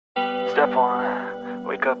Step 1,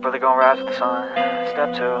 wake up early, gonna rise with the sun.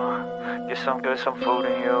 Step 2, get some good, some food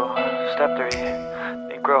in you. Step 3,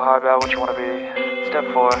 think real hard about what you wanna be. Step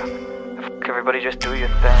 4, fuck everybody, just do your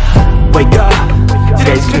thing. Wake up,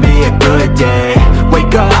 today's gonna be a good day.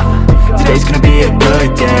 Wake up, today's gonna be a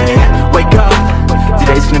good day. Wake up,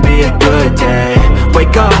 today's gonna be a good day.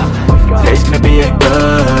 Wake up, today's gonna be a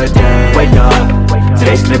good day. Wake up,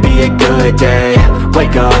 today's gonna be a good day.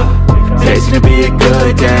 Wake up, today's gonna be a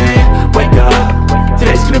good day. Wake up,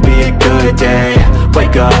 today's gonna be a good day.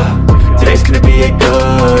 Wake up, today's gonna be a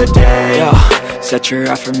good day. Yo, set your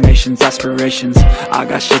affirmations, aspirations. I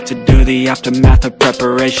got shit to do, the aftermath of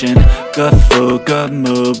preparation. Good food, good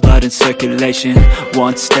mood, blood in circulation.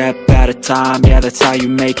 One step at a time, yeah, that's how you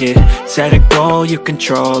make it. Set a goal you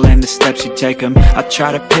control and the steps you take them. I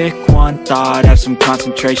try to pick one thought, have some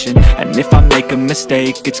concentration. And if I make a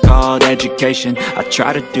mistake, it's called education. I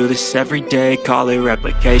try to do this every day, call it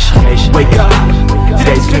replication. Wake up,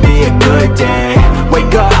 today's gonna be a good day.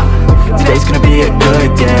 Wake up, today's gonna be a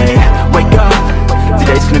good day. Wake up,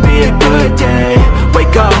 today's gonna be a good day.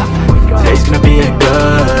 Wake up, today's gonna be a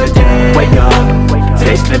good day. Wake up,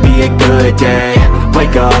 today's gonna be a good day.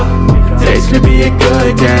 Wake up, today's gonna be a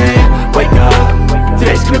good day. Wake up,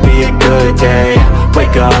 today's gonna be a good day.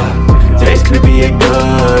 Wake up, today's gonna be a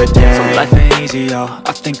good day. So life ain't easy, yo,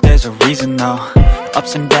 I think there's a reason though.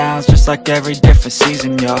 Ups and downs, just like every different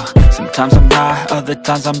season, yo. Sometimes I'm high, other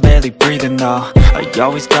times I'm barely breathing, though. I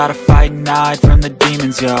always gotta fight and hide from the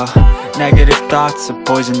demons, yo. Negative thoughts are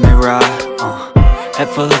poison, they ride, Head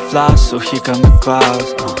full of flies, so here come the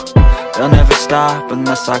clouds, They'll never stop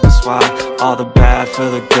unless I can swap all the bad for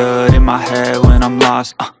the good in my head when I'm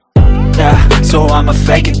lost, Yeah, so I'ma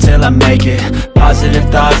fake it till I make it. Positive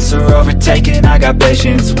thoughts are overtaken, I got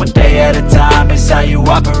patience. One day at a time is how you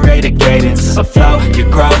operate a cadence. A flow, you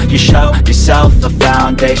grow, you show yourself a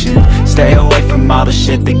foundation. Stay away from all the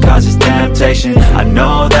shit that causes temptation. I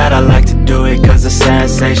know that I like to do it cause it's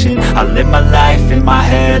sensation. I live my life in my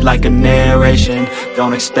head like a narration.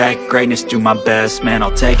 Don't expect greatness, do my best, man,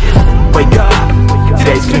 I'll take it. Wake up,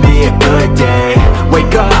 today's gonna be a good day.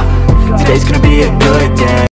 Wake up, today's gonna be a good day.